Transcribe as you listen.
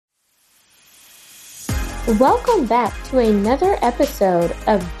Welcome back to another episode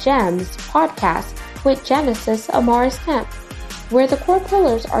of GEMS podcast with Genesis Amaris Kemp, where the core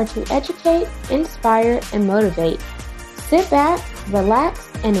pillars are to educate, inspire, and motivate. Sit back, relax,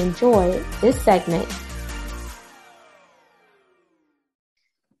 and enjoy this segment.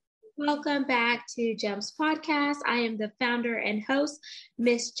 Welcome back to GEMS podcast. I am the founder and host,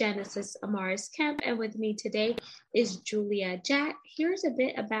 Miss Genesis Amaris Kemp, and with me today is Julia Jack. Here's a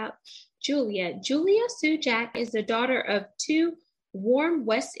bit about Julia. Julia Sue Jack is the daughter of two warm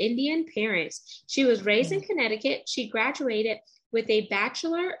West Indian parents. She was raised in Connecticut. She graduated with a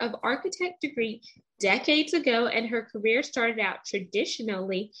Bachelor of Architect degree decades ago, and her career started out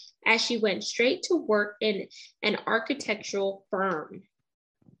traditionally as she went straight to work in an architectural firm.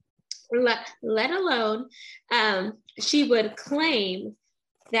 Let alone, she would claim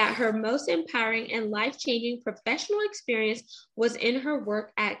that her most empowering and life-changing professional experience was in her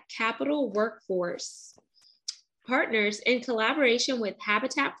work at Capital Workforce Partners in collaboration with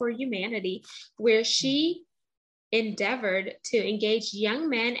Habitat for Humanity, where she endeavored to engage young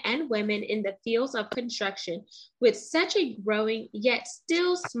men and women in the fields of construction. With such a growing yet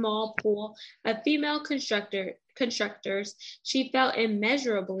still small pool of female constructors, she felt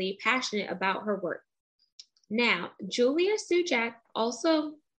immeasurably passionate about her work. Now, Julia Sue Jack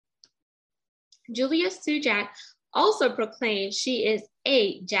also proclaims she is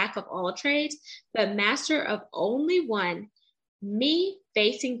a jack of all trades, but master of only one, me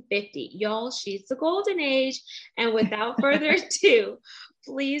facing 50. Y'all, she's the golden age. And without further ado,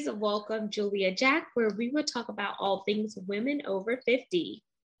 please welcome Julia Jack, where we will talk about all things women over 50.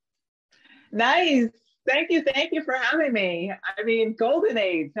 Nice. Thank you for having me. I mean, golden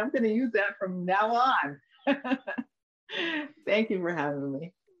age. I'm going to use that from now on. Thank you for having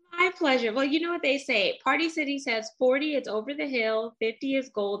me. My pleasure. Well, you know what they say. Party City says 40 is over the hill, 50 is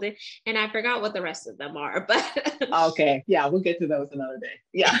golden, and I forgot what the rest of them are. But okay, yeah, we'll get to those another day.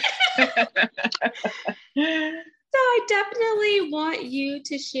 Yeah. So I definitely want you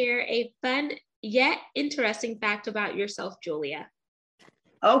to share a fun yet interesting fact about yourself, Julia.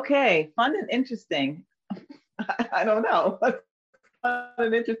 Okay, fun and interesting. I don't know. Fun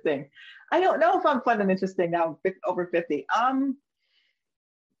and interesting. I don't know if I'm fun and interesting now, over 50.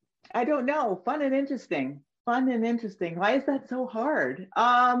 I don't know. Fun and interesting. Why is that so hard?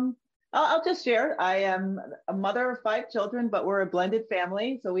 I'll just share. I am a mother of 5 children, but we're a blended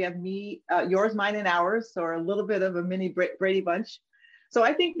family. So we have me, yours, mine, and ours. So we're a little bit of a mini Brady Bunch. So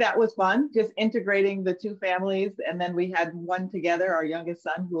I think that was fun, just integrating the 2 families. And then we had one together, our youngest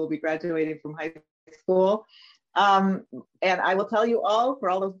son, who will be graduating from high school. And I will tell you all, for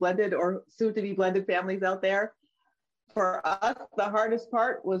all those blended or soon to be blended families out there, for us, the hardest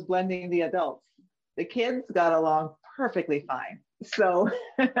part was blending the adults. The kids got along perfectly fine. So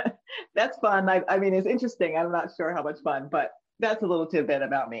that's fun. I mean, it's interesting. I'm not sure how much fun, but that's a little tidbit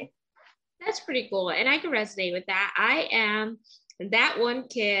about me. That's pretty cool. And I can resonate with that. I am that one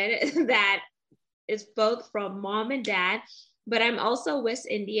kid that is both from mom and dad, but I'm also West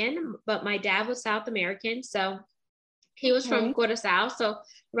Indian, but my dad was South American. So he was from Curaçao, so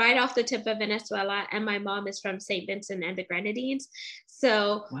right off the tip of Venezuela, and my mom is from St. Vincent and the Grenadines.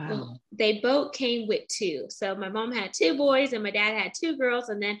 So They both came with 2. So my mom had 2 boys and my dad had 2 girls.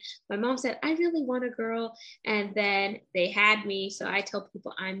 And then my mom said, I really want a girl. And then they had me. So I tell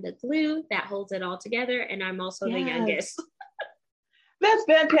people I'm the glue that holds it all together. And I'm also the youngest. That's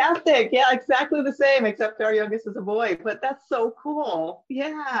fantastic. Yeah, exactly the same, except our youngest is a boy, but that's so cool.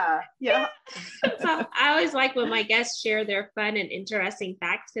 Yeah. So I always like when my guests share their fun and interesting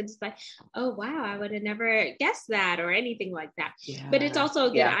facts. It's like, oh, wow, I would have never guessed that or anything like that. Yeah. But it's also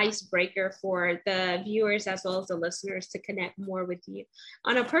a good icebreaker for the viewers as well as the listeners to connect more with you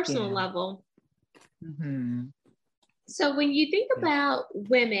on a personal level. Mm-hmm. So when you think about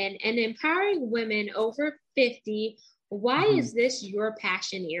women and empowering women over 50, why is this your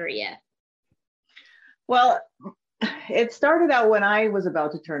passion area? Well, it started out when I was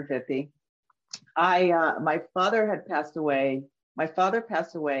about to turn 50. My father had passed away. My father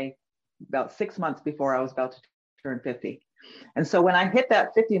passed away about 6 months before I was about to turn 50. And so when I hit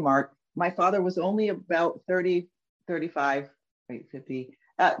that 50 mark, my father was only about 30, 35, 50.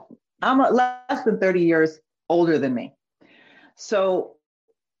 I'm less than 30 years older than me. So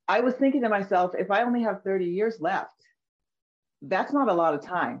I was thinking to myself, if I only have 30 years left, that's not a lot of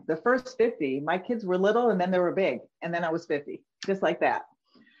time. The first 50, my kids were little and then they were big. And then I was 50, just like that.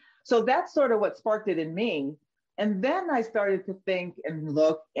 So that's sort of what sparked it in me. And then I started to think and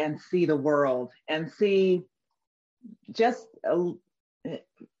look and see the world and see just,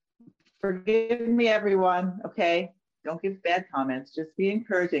 forgive me, everyone, okay? Don't give bad comments, just be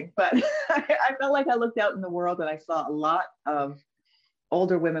encouraging. But I felt like I looked out in the world and I saw a lot of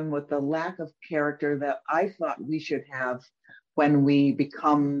older women with the lack of character that I thought we should have when we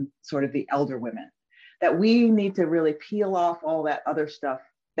become sort of the elder women, that we need to really peel off all that other stuff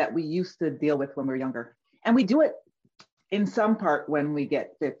that we used to deal with when we were younger. And we do it in some part when we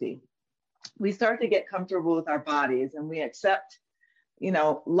get 50. We start to get comfortable with our bodies and we accept,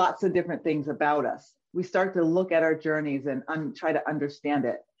 lots of different things about us. We start to look at our journeys and try to understand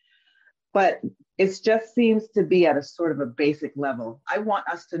it. But it just seems to be at a sort of a basic level. I want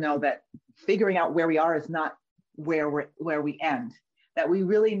us to know that figuring out where we are is not where we end, that we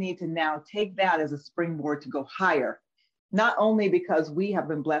really need to now take that as a springboard to go higher, not only because we have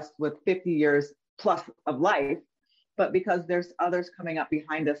been blessed with 50 years plus of life, but because there's others coming up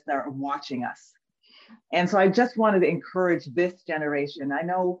behind us that are watching us. And so I just wanted to encourage this generation. I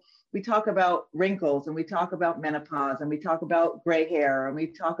know we talk about wrinkles and we talk about menopause and we talk about gray hair and we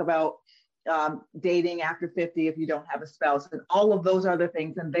talk about dating after 50 if you don't have a spouse and all of those other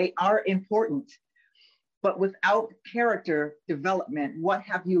things, and they are important. But without character development, what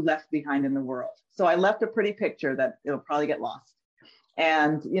have you left behind in the world? So I left a pretty picture that it'll probably get lost.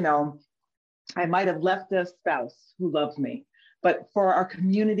 And, I might have left a spouse who loves me, but for our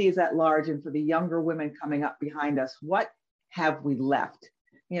communities at large and for the younger women coming up behind us, what have we left?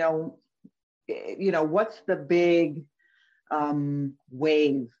 What's the big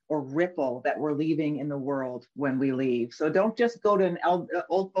wave or ripple that we're leaving in the world when we leave? So don't just go to an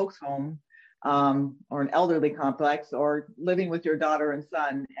old folks home or an elderly complex or living with your daughter and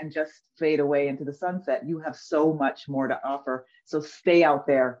son and just fade away into the sunset. You have so much more to offer. So stay out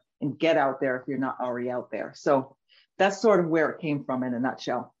there and get out there if you're not already out there. So that's sort of where it came from in a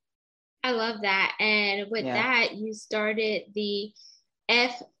nutshell. I love that. And with that, you started the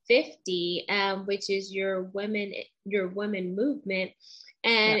F50, which is your women movement.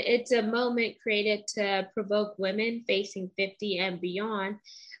 And it's a moment created to provoke women facing 50 and beyond.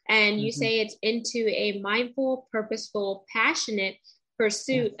 And you say it's into a mindful, purposeful, passionate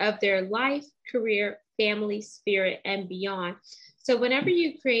pursuit of their life, career, family, spirit, and beyond. So whenever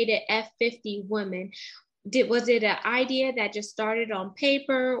you created F50 Women, was it an idea that just started on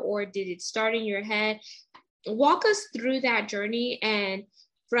paper or did it start in your head? Walk us through that journey and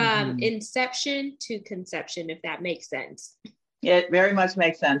from inception to conception, if that makes sense. It very much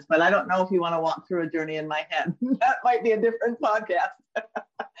makes sense, but I don't know if you want to walk through a journey in my head. That might be a different podcast.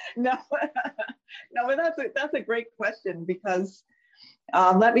 No, but that's a great question because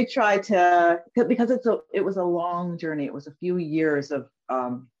let me try to, because it was a long journey. It was a few years of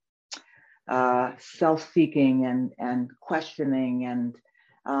self-seeking and questioning. And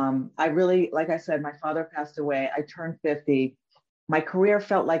I really, like I said, my father passed away. I turned 50. My career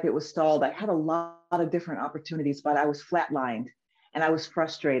felt like it was stalled. I had a lot of different opportunities, but I was flatlined and I was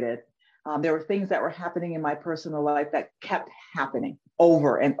frustrated. There were things that were happening in my personal life that kept happening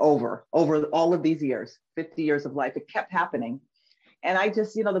over and over all of these years, 50 years of life. It kept happening. And I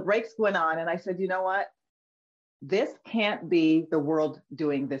just, the brakes went on and I said, you know what? This can't be the world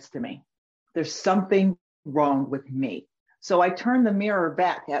doing this to me. There's something wrong with me. So I turned the mirror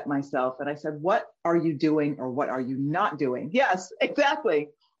back at myself and I said, what are you doing or what are you not doing? Yes, exactly.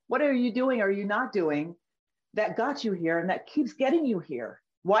 What are you doing or are you not doing that got you here and that keeps getting you here?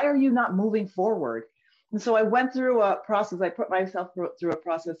 Why are you not moving forward? And so I went through a process. I put myself through a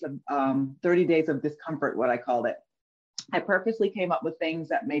process of 30 days of discomfort, what I called it. I purposely came up with things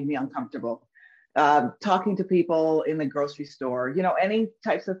that made me uncomfortable. Talking to people in the grocery store, any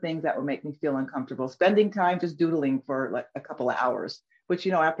types of things that would make me feel uncomfortable, spending time just doodling for like a couple of hours, which,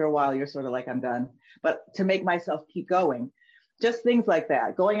 after a while, you're sort of like, I'm done. But to make myself keep going, just things like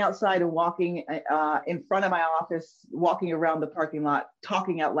that, going outside and walking in front of my office, walking around the parking lot,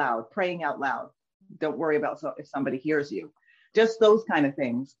 talking out loud, praying out loud. Don't worry about if somebody hears you, just those kind of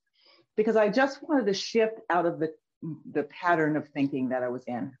things, because I just wanted to shift out of the pattern of thinking that I was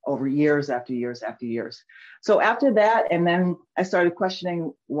in over years after years after years. So after that, and then I started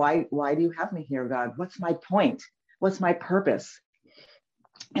questioning, why do you have me here, God? What's my point? What's my purpose?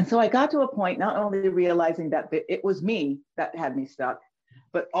 And so I got to a point, not only realizing that it was me that had me stuck,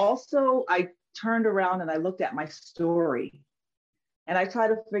 but also I turned around and I looked at my story and I tried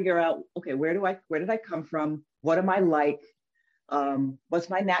to figure out, okay, where did I come from? What am I like? What's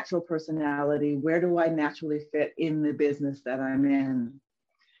my natural personality? Where do I naturally fit in the business that I'm in?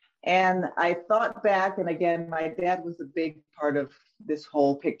 And I thought back, and again, my dad was a big part of this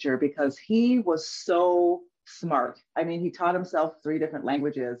whole picture because he was so smart. I mean, he taught himself 3 different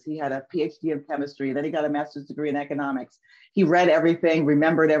languages. He had a PhD in chemistry, then he got a master's degree in economics. He read everything,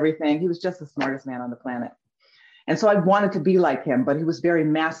 remembered everything. He was just the smartest man on the planet. And so I wanted to be like him, but he was very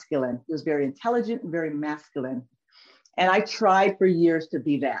masculine. He was very intelligent and very masculine. And I tried for years to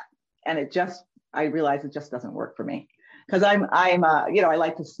be that. And I realized it just doesn't work for me. Because I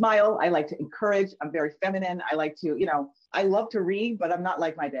like to smile. I like to encourage. I'm very feminine. I like to, I love to read, but I'm not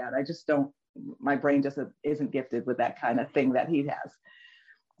like my dad. I just don't, my brain just isn't gifted with that kind of thing that he has.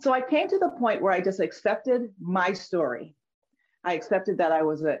 So I came to the point where I just accepted my story. I accepted that I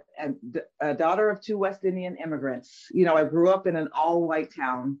was a daughter of two West Indian immigrants. I grew up in an all-white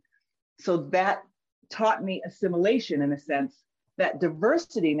town. So that taught me assimilation in a sense that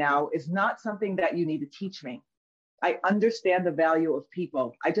diversity now is not something that you need to teach me. I understand the value of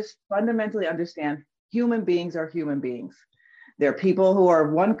people. I just fundamentally understand human beings are human beings. There are people who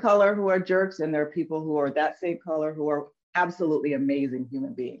are one color who are jerks, and there are people who are that same color who are absolutely amazing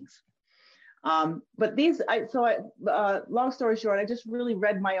human beings. But long story short, I just really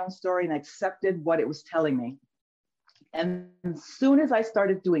read my own story and accepted what it was telling me. And as soon as I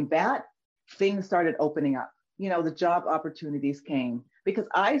started doing that, things started opening up. The job opportunities came because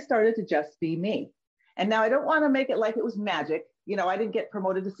I started to just be me. And now I don't want to make it like it was magic. I didn't get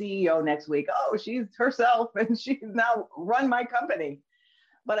promoted to CEO next week. Oh, she's herself and she's now run my company.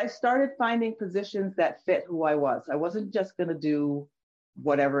 But I started finding positions that fit who I was. I wasn't just going to do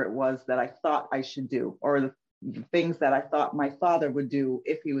whatever it was that I thought I should do, or the things that I thought my father would do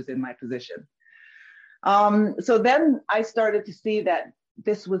if he was in my position. So then I started to see that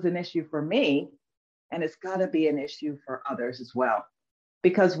this was an issue for me, and it's got to be an issue for others as well.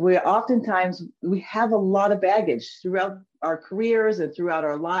 Because we have a lot of baggage throughout our careers and throughout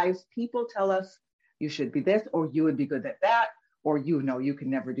our lives. People tell us you should be this, or you would be good at that, or you can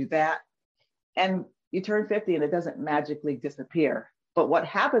never do that. And you turn 50 and it doesn't magically disappear. But what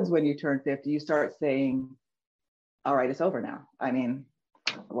happens when you turn 50, you start saying, all right, it's over now. I mean,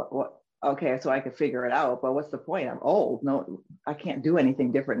 what? Okay, so I could figure it out, but what's the point? I'm old. No, I can't do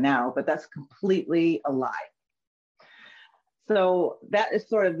anything different now, but that's completely a lie. So that is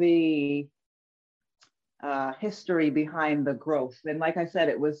sort of the history behind the growth. And like I said,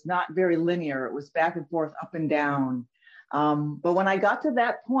 it was not very linear. It was back and forth, up and down. But when I got to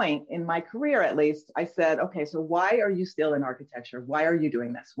that point in my career, at least, I said, okay, so why are you still in architecture? Why are you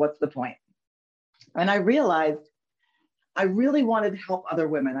doing this? What's the point? And I realized I really wanted to help other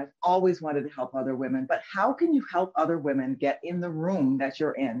women. I've always wanted to help other women, but how can you help other women get in the room that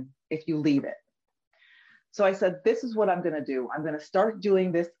you're in if you leave it? So I said, this is what I'm going to do. I'm going to start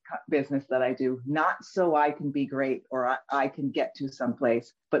doing this business that I do, not so I can be great or I can get to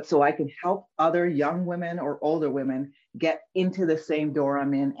someplace, but so I can help other young women or older women get into the same door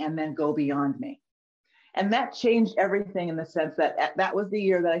I'm in and then go beyond me. And that changed everything in the sense that that was the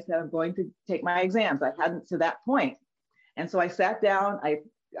year that I said, I'm going to take my exams. I hadn't to that point. And so I sat down, I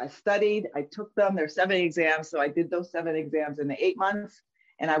studied, I took them. There's 7 exams. So I did those 7 exams in the 8 months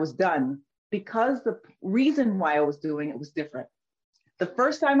and I was done. Because the reason why I was doing it was different. The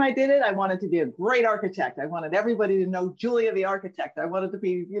first time I did it, I wanted to be a great architect. I wanted everybody to know Julia the architect. I wanted to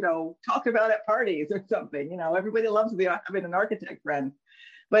be, talked about at parties or something. Everybody loves having an architect friend.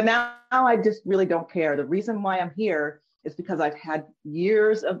 But now I just really don't care. The reason why I'm here is because I've had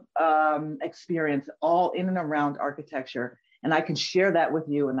years of experience all in and around architecture. And I can share that with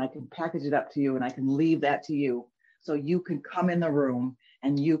you and I can package it up to you and I can leave that to you so you can come in the room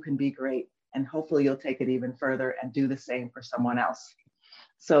and you can be great. And hopefully you'll take it even further and do the same for someone else.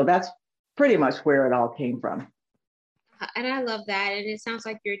 So that's pretty much where it all came from. And I love that. And it sounds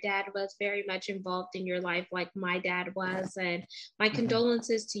like your dad was very much involved in your life like my dad was. And my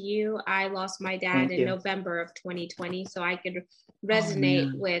condolences to you. I lost my dad in November of 2020. So I could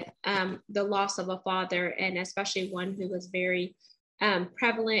resonate with the loss of a father, and especially one who was very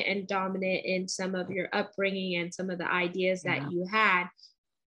prevalent and dominant in some of your upbringing and some of the ideas that you had.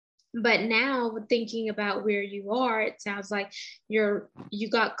 But now thinking about where you are, it sounds like you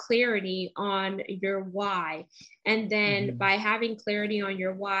got clarity on your why. And then by having clarity on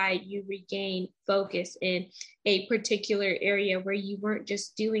your why, you regain focus in a particular area where you weren't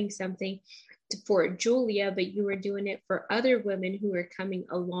just doing something for Julia, but you were doing it for other women who are coming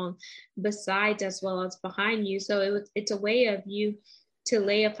along besides as well as behind you. So it's a way of you to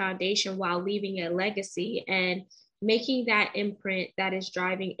lay a foundation while leaving a legacy and making that imprint that is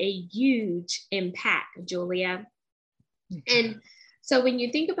driving a huge impact, Julia. And so when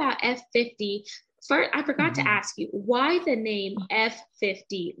you think about F50, first, I forgot to ask you, why the name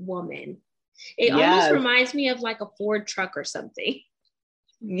F50 Woman? It almost reminds me of like a Ford truck or something.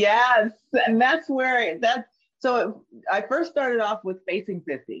 Yes, and that's where so I first started off with Facing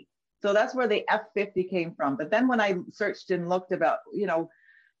 50. So that's where the F50 came from. But then when I searched and looked about,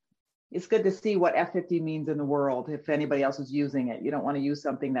 it's good to see what F50 means in the world if anybody else is using it. You don't want to use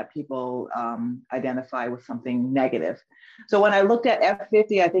something that people identify with something negative. So when I looked at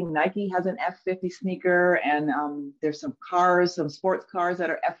F50, I think Nike has an F50 sneaker, and there's some cars, some sports cars that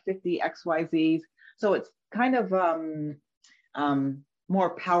are F50 XYZs. So it's kind of more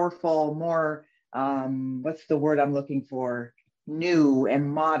powerful, more, what's the word I'm looking for? New and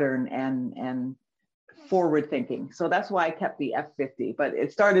modern and forward thinking. So that's why I kept the F50, but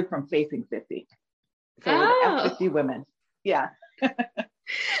it started from Facing 50. So with F50 women. Yeah.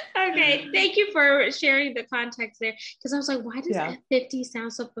 Okay, thank you for sharing the context there, because I was like, why does F50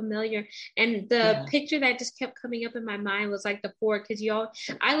 sound so familiar? And the picture that just kept coming up in my mind was like the Ford, because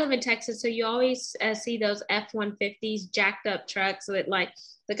I live in Texas, so you always see those F-150s, jacked up trucks with like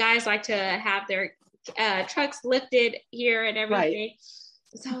the guys like to have their trucks lifted here and everything. Right.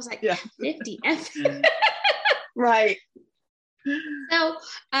 So I was like, F50, F50. Right. So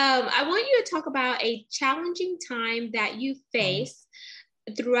I want you to talk about a challenging time that you faced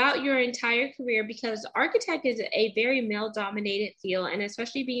throughout your entire career, because architect is a very male-dominated field, and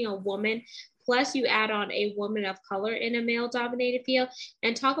especially being a woman, plus you add on a woman of color in a male-dominated field,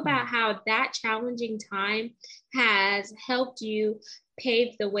 and talk about how that challenging time has helped you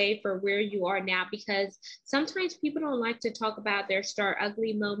pave the way for where you are now, because sometimes people don't like to talk about their start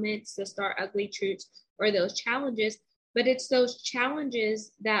ugly moments, the start ugly truths, or those challenges, but it's those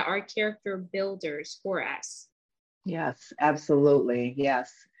challenges that are character builders for us. Yes, absolutely.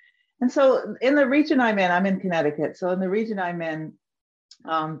 Yes. And so in the region I'm in Connecticut. So in the region I'm in,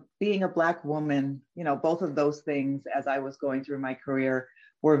 being a Black woman, both of those things as I was going through my career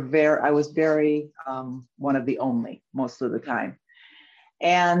I was very one of the only most of the time.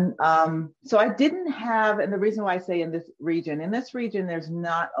 And so I didn't have, and the reason why I say in this region, there's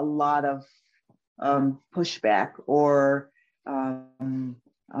not a lot of pushback or,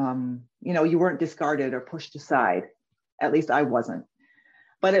 you weren't discarded or pushed aside. At least I wasn't.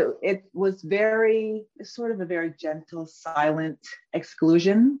 But it was sort of a very gentle, silent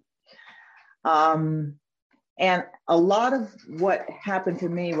exclusion. And a lot of what happened to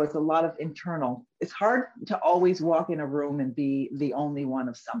me was a lot of internal. It's hard to always walk in a room and be the only one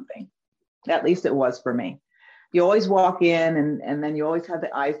of something. At least it was for me. You always walk in and then you always have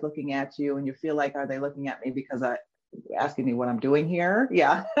the eyes looking at you and you feel like, are they looking at me because asking me what I'm doing here?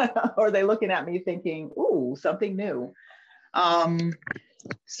 Yeah. Or are they looking at me thinking, ooh, something new?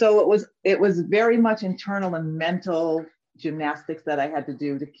 So it was very much internal and mental gymnastics that I had to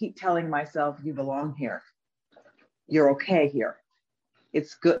do to keep telling myself, you belong here. You're okay here.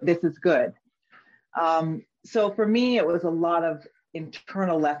 It's good. This is good. So for me, it was a lot of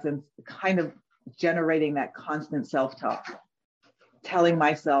internal lessons, kind of generating that constant self-talk, telling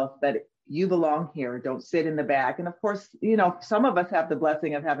myself that you belong here, don't sit in the back. And of course, some of us have the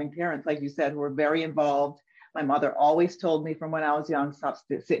blessing of having parents, like you said, who are very involved. My mother always told me from when I was young, stop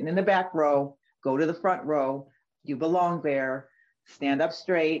sitting in the back row, go to the front row, you belong there, stand up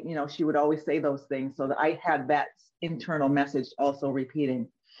straight. She would always say those things, so that I had that internal message also repeating.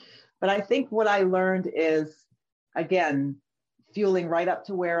 But I think what I learned is, again, fueling right up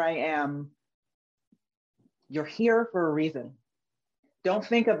to where I am, you're here for a reason. Don't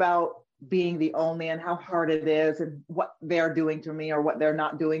think about being the only and how hard it is and what they're doing to me or what they're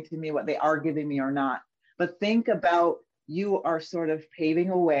not doing to me, what they are giving me or not. But think about, you are sort of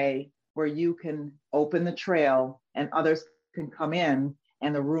paving a way where you can open the trail and others can come in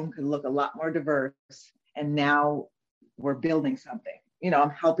and the room can look a lot more diverse. And now we're building something. I'm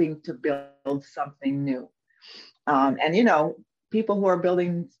helping to build something new. And people who are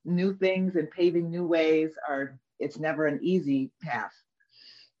building new things and paving new ways it's never an easy path.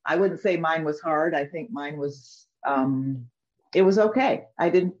 I wouldn't say mine was hard. I think mine was, it was okay. I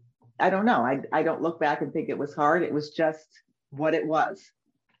don't know. I don't look back and think it was hard. It was just what it was.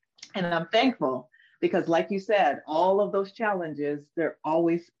 And I'm thankful because, like you said, all of those challenges, they're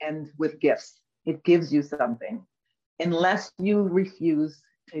always end with gifts. It gives you something, unless you refuse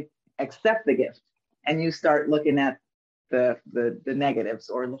to accept the gift and you start looking at the negatives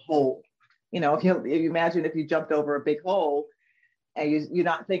or the hole. If you imagine if you jumped over a big hole and you're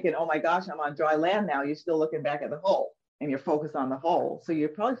not thinking, oh my gosh, I'm on dry land now. You're still looking back at the hole and you're focused on the hole. So you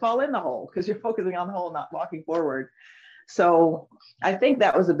probably fall in the hole because you're focusing on the hole, not walking forward. So I think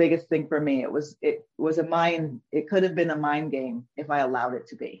that was the biggest thing for me. It was it could have been a mind game if I allowed it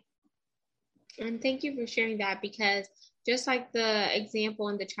to be. And thank you for sharing that, because just like the example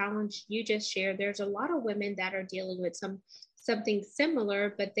and the challenge you just shared, there's a lot of women that are dealing with something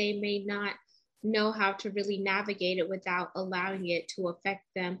similar, but they may not know how to really navigate it without allowing it to affect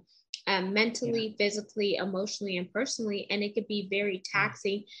them mentally, physically, emotionally, and personally. And it could be very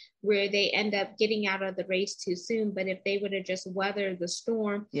taxing where they end up getting out of the race too soon. But if they would have just weathered the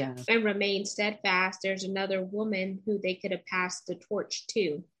storm and remained steadfast, there's another woman who they could have passed the torch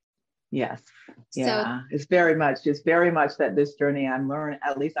to. Yes. Yeah. So, it's very much that this journey I'm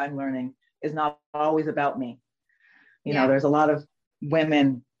learning is not always about me. You know, there's a lot of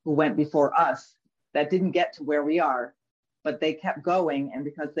women who went before us that didn't get to where we are, but they kept going. And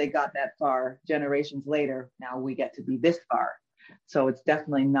because they got that far generations later, now we get to be this far. So it's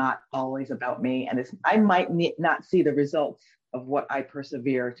definitely not always about me. And I might not see the results of what I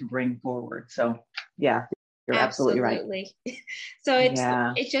persevere to bring forward. So yeah, you're absolutely right. So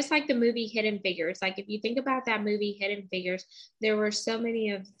it's just like the movie Hidden Figures. Like if you think about that movie Hidden Figures, there were so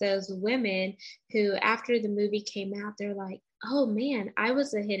many of those women who after the movie came out, they're like, oh man, I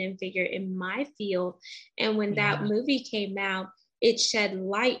was a hidden figure in my field. And when that movie came out, it shed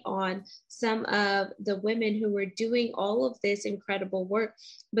light on some of the women who were doing all of this incredible work,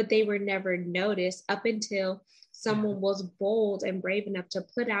 but they were never noticed up until someone was bold and brave enough to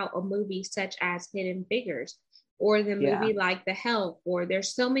put out a movie such as Hidden Figures, or the movie like The Help, or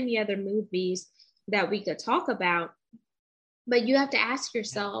there's so many other movies that we could talk about. But you have to ask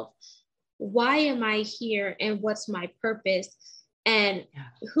yourself, why am I here and what's my purpose? And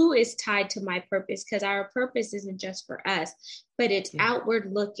who is tied to my purpose? Because our purpose isn't just for us, but it's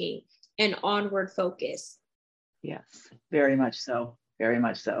outward looking and onward focus. Yes, very much so. Very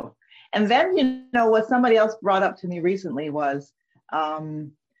much so. And then, you know, what somebody else brought up to me recently was,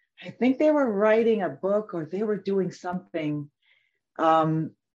 I think they were writing a book or they were doing something.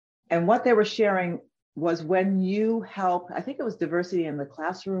 And what they were sharing was when you help, I think it was diversity in the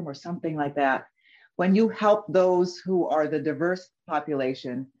classroom or something like that. When you help those who are the diverse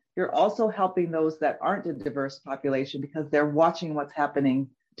population, you're also helping those that aren't a diverse population because they're watching what's happening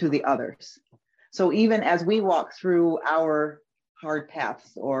to the others. So even as we walk through our hard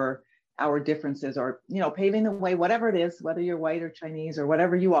paths or our differences or, you know, paving the way, whatever it is, whether you're white or Chinese or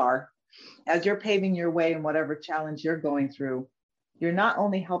whatever you are, as you're paving your way in whatever challenge you're going through, you're not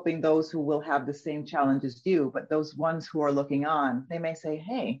only helping those who will have the same challenge as you, but those ones who are looking on, they may say,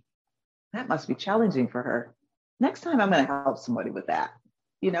 hey, that must be challenging for her. Next time I'm going to help somebody with that,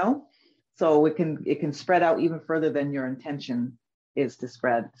 you know? So it can spread out even further than your intention is to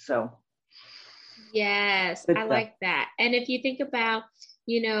spread. So yes, I like that. And if you think about,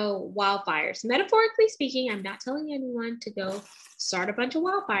 you know, wildfires, metaphorically speaking, I'm not telling anyone to go start a bunch of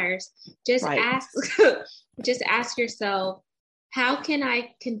wildfires. Just ask yourself, how can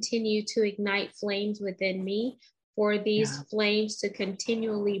I continue to ignite flames within me for these flames to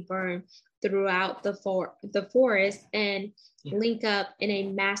continually burn throughout the forest and link up in a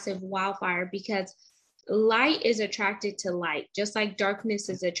massive wildfire? Because light is attracted to light, just like darkness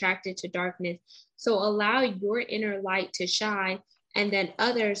is attracted to darkness. So allow your inner light to shine, and then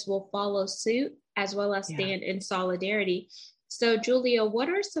others will follow suit as well as stand in solidarity. So Julia, what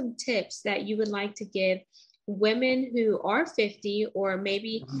are some tips that you would like to give women who are 50, or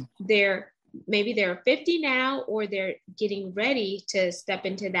maybe they're 50 now, or they're getting ready to step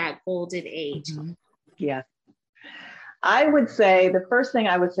into that golden age? Yeah. I would say the first thing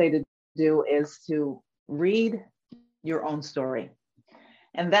I would say to do is to read your own story.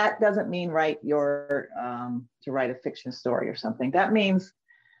 And that doesn't mean write a fiction story or something. That means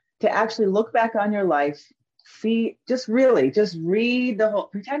to actually look back on your life, just read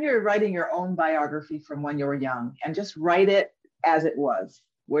pretend you're writing your own biography from when you were young, and just write it as it was,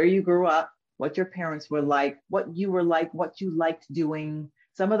 where you grew up, what your parents were like, what you were like, what you liked doing.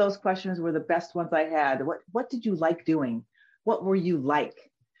 Some of those questions were the best ones I had. What did you like doing? What were you like?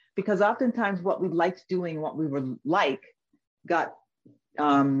 Because oftentimes what we liked doing, what we were like, got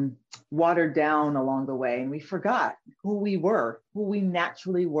watered down along the way, and we forgot who we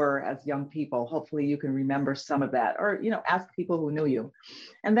naturally were as young people. Hopefully you can remember some of that, or, you know, ask people who knew you,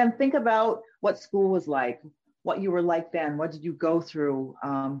 and then think about what school was like, what you were like then, what did you go through,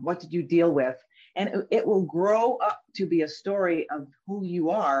 what did you deal with, and it will grow up to be a story of who you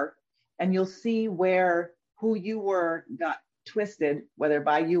are, and you'll see where who you were got twisted, whether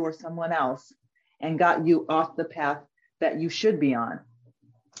by you or someone else, and got you off the path that you should be on.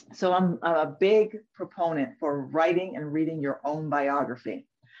 So I'm a big proponent for writing and reading your own biography,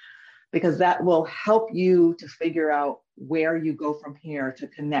 because that will help you to figure out where you go from here, to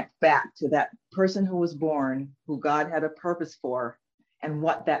connect back to that person who was born, who God had a purpose for, and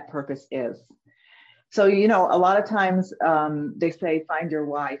what that purpose is. So, you know, a lot of times they say, find your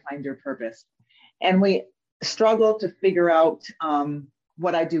why, find your purpose. And we struggle to figure out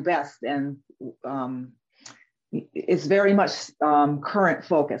what I do best. And is very much current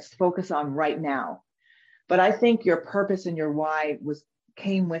focus on right now. But I think your purpose and your why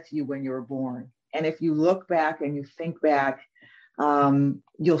came with you when you were born. And if you look back and you think back,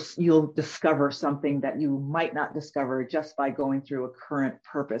 you'll discover something that you might not discover just by going through a current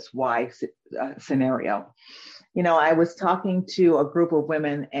purpose why scenario. You know, I was talking to a group of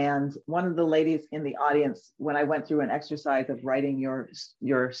women, and one of the ladies in the audience, when I went through an exercise of writing your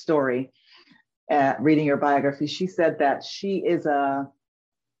story, reading your biography, she said that she said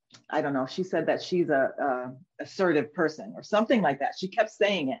that she's a assertive person or something like that. She kept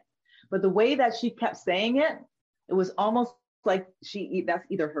saying it, but the way that she kept saying it, it was almost like that's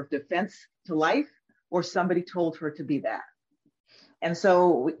either her defense to life or somebody told her to be that. And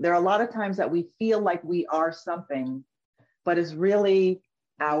so there are a lot of times that we feel like we are something, but it's really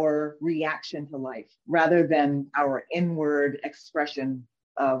our reaction to life rather than our inward expression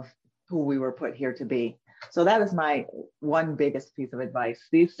of who we were put here to be. So that is my one biggest piece of advice.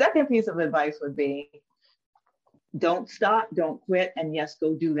 The second piece of advice would be, don't stop, don't quit, and yes,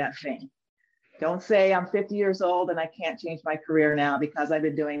 go do that thing. Don't say I'm 50 years old and I can't change my career now because I've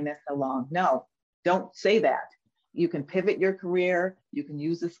been doing this so long. No, don't say that. You can pivot your career. You can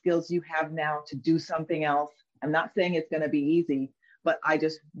use the skills you have now to do something else. I'm not saying it's going to be easy, but I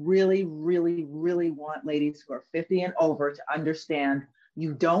just really, really, really want ladies who are 50 and over to understand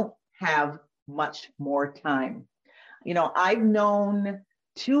you don't have much more time. You know, I've known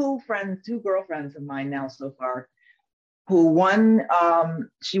two girlfriends of mine now so far, who one,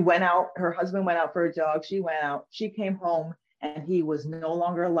 she went out, her husband went out for a jog, she went out, she came home, and he was no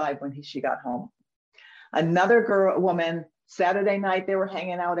longer alive when she got home. Another woman, Saturday night, they were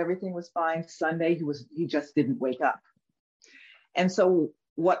hanging out, everything was fine. Sunday, he just didn't wake up. And so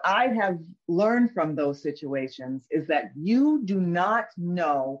what I have learned from those situations is that you do not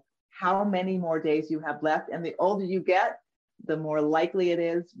know how many more days you have left. And the older you get, the more likely it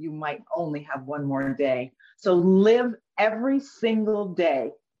is you might only have one more day. So live every single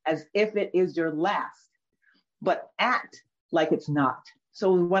day as if it is your last, but act like it's not.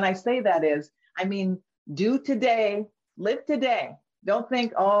 So when I say that I mean, do today, live today. Don't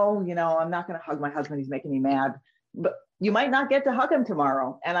think, oh, you know, I'm not going to hug my husband, he's making me mad. But you might not get to hug him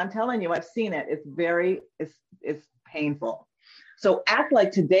tomorrow. And I'm telling you, I've seen it. It's painful. So act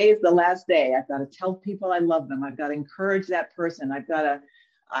like today is the last day. I've got to tell people I love them. I've got to encourage that person. I've got to,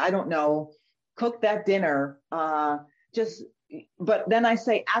 I don't know, cook that dinner. But then I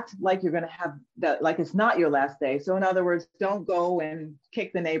say, act like you're going to have that, like it's not your last day. So in other words, don't go and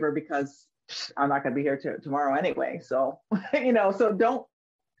kick the neighbor because I'm not going to be here tomorrow anyway. So, you know, so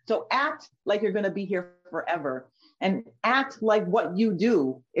act like you're going to be here forever, and act like what you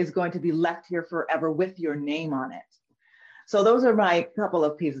do is going to be left here forever with your name on it. So those are my couple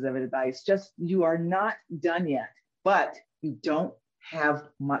of pieces of advice. Just, you are not done yet, but you don't have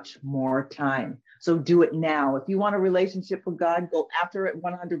much more time. So do it now. If you want a relationship with God, go after it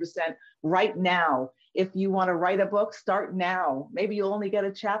 100% right now. If you want to write a book, start now. Maybe you'll only get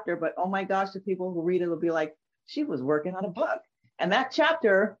a chapter, but oh my gosh, the people who read it will be like, she was working on a book. And that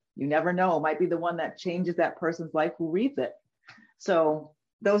chapter, you never know, might be the one that changes that person's life who reads it. So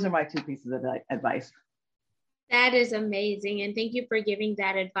those are my two pieces of advice. That is amazing. And thank you for giving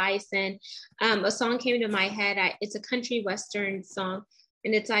that advice. And a song came to my head. It's a country western song.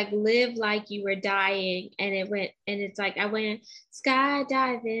 And it's like, live like you were dying. And it's like, I went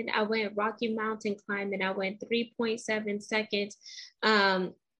skydiving. I went Rocky Mountain climbing. I went 3.7 seconds.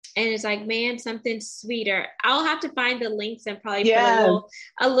 And it's like, man, something sweeter. I'll have to find the links and probably put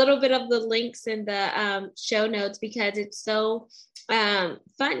a little bit of the links in the show notes, because it's so fun.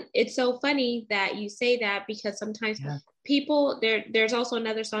 It's so funny that you say that, because sometimes people, there's also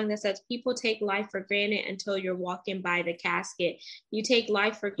another song that says, people take life for granted until you're walking by the casket. You take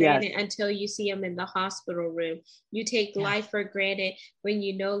life for granted until you see them in the hospital room. You take life for granted when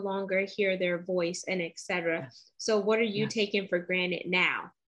you no longer hear their voice, and etc. So what are you taking for granted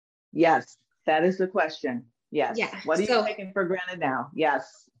now? Yes, that is the question. Yes. Yeah. What are you taking for granted now?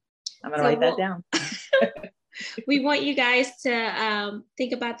 Yes. I'm going to write that down. We want you guys to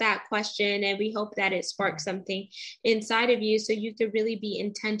think about that question, and we hope that it sparks something inside of you so you can really be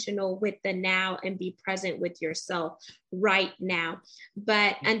intentional with the now and be present with yourself right now.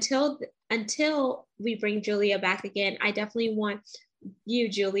 But until we bring Julia back again, I definitely want you,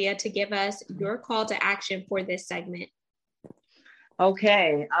 Julia, to give us your call to action for this segment.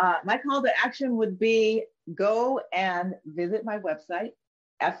 Okay, my call to action would be, go and visit my website,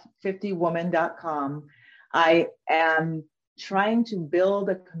 f50woman.com. I am trying to build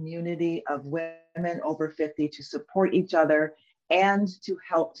a community of women over 50 to support each other and to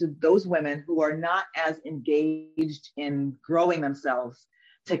help to those women who are not as engaged in growing themselves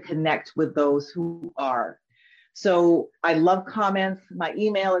to connect with those who are. So I love comments. My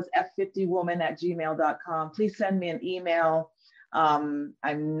email is f50woman@gmail.com. Please send me an email. I'm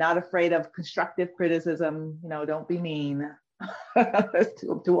not afraid of constructive criticism. Don't be mean. It's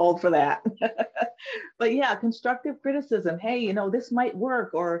too old for that. But yeah, constructive criticism. Hey, this might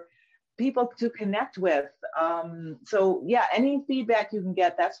work, or people to connect with. So yeah, any feedback you can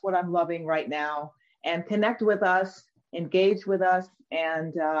get, that's what I'm loving right now. And connect with us, engage with us,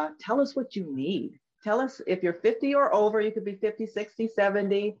 and tell us what you need. Tell us if you're 50 or over, you could be 50, 60,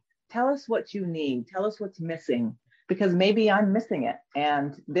 70. Tell us what you need. Tell us what's missing, because maybe I'm missing it.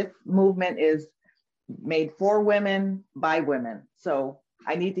 And this movement is made for women by women. So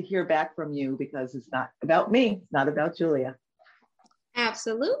I need to hear back from you, because it's not about me. It's not about Julia.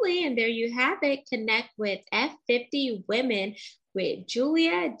 Absolutely. And there you have it. Connect with F50 Women with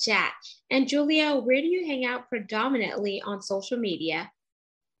Julia Jack. And Julia, where do you hang out predominantly on social media?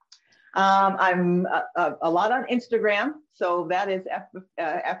 I'm a lot on Instagram. So that is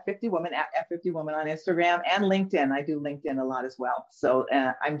F50 Woman, at F50 Woman on Instagram, and LinkedIn. I do LinkedIn a lot as well. So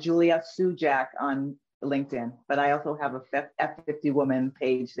I'm Julia Sue Jack on LinkedIn, but I also have a F50 Woman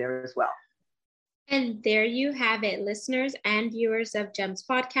page there as well. And there you have it, listeners and viewers of GEMS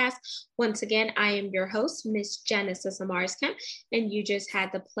Podcast. Once again, I am your host, Miss Genesis Amaris Kemp, and you just had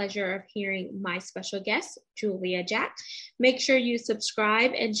the pleasure of hearing my special guest, Julia Jack. Make sure you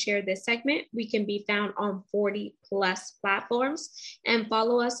subscribe and share this segment. We can be found on 40 plus platforms, and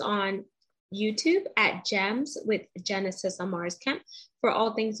follow us on YouTube at GEMS with Genesis Amaris Kemp for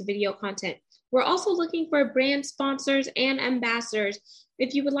all things video content. We're also looking for brand sponsors and ambassadors.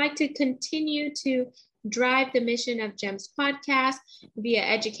 If you would like to continue to drive the mission of GEMS Podcast via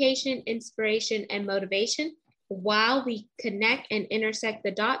education, inspiration, and motivation, while we connect and intersect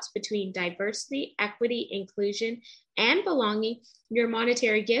the dots between diversity, equity, inclusion, and belonging, your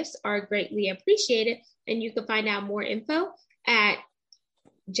monetary gifts are greatly appreciated. And you can find out more info at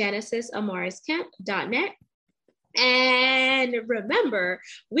genesisamariskamp.net. And remember,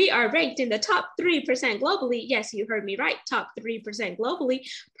 we are ranked in the top 3% globally. Yes, you heard me right. Top 3% globally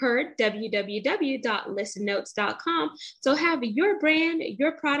per www.listennotes.com. So have your brand,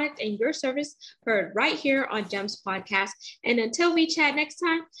 your product, and your service heard right here on GEMS Podcast. And until we chat next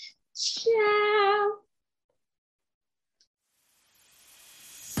time, ciao.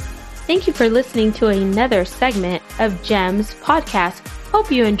 Thank you for listening to another segment of GEMS Podcast. Hope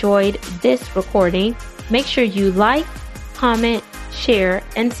you enjoyed this recording. Make sure you like, comment, share,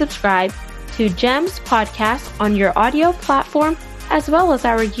 and subscribe to GEMS Podcast on your audio platform, as well as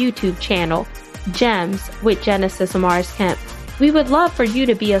our YouTube channel, GEMS with Genesis Amaris Kemp. We would love for you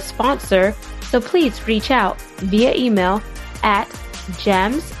to be a sponsor, so please reach out via email at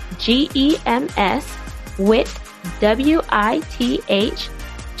GEMS, GEMS, with WITH,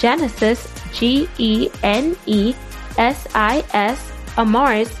 Genesis, GENESIS,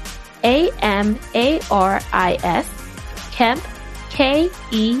 Amaris, AMARIS, Kemp,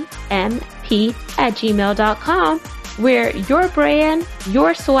 KEMP @gmail.com, where your brand,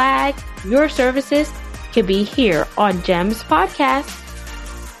 your swag, your services can be here on GEMS Podcast.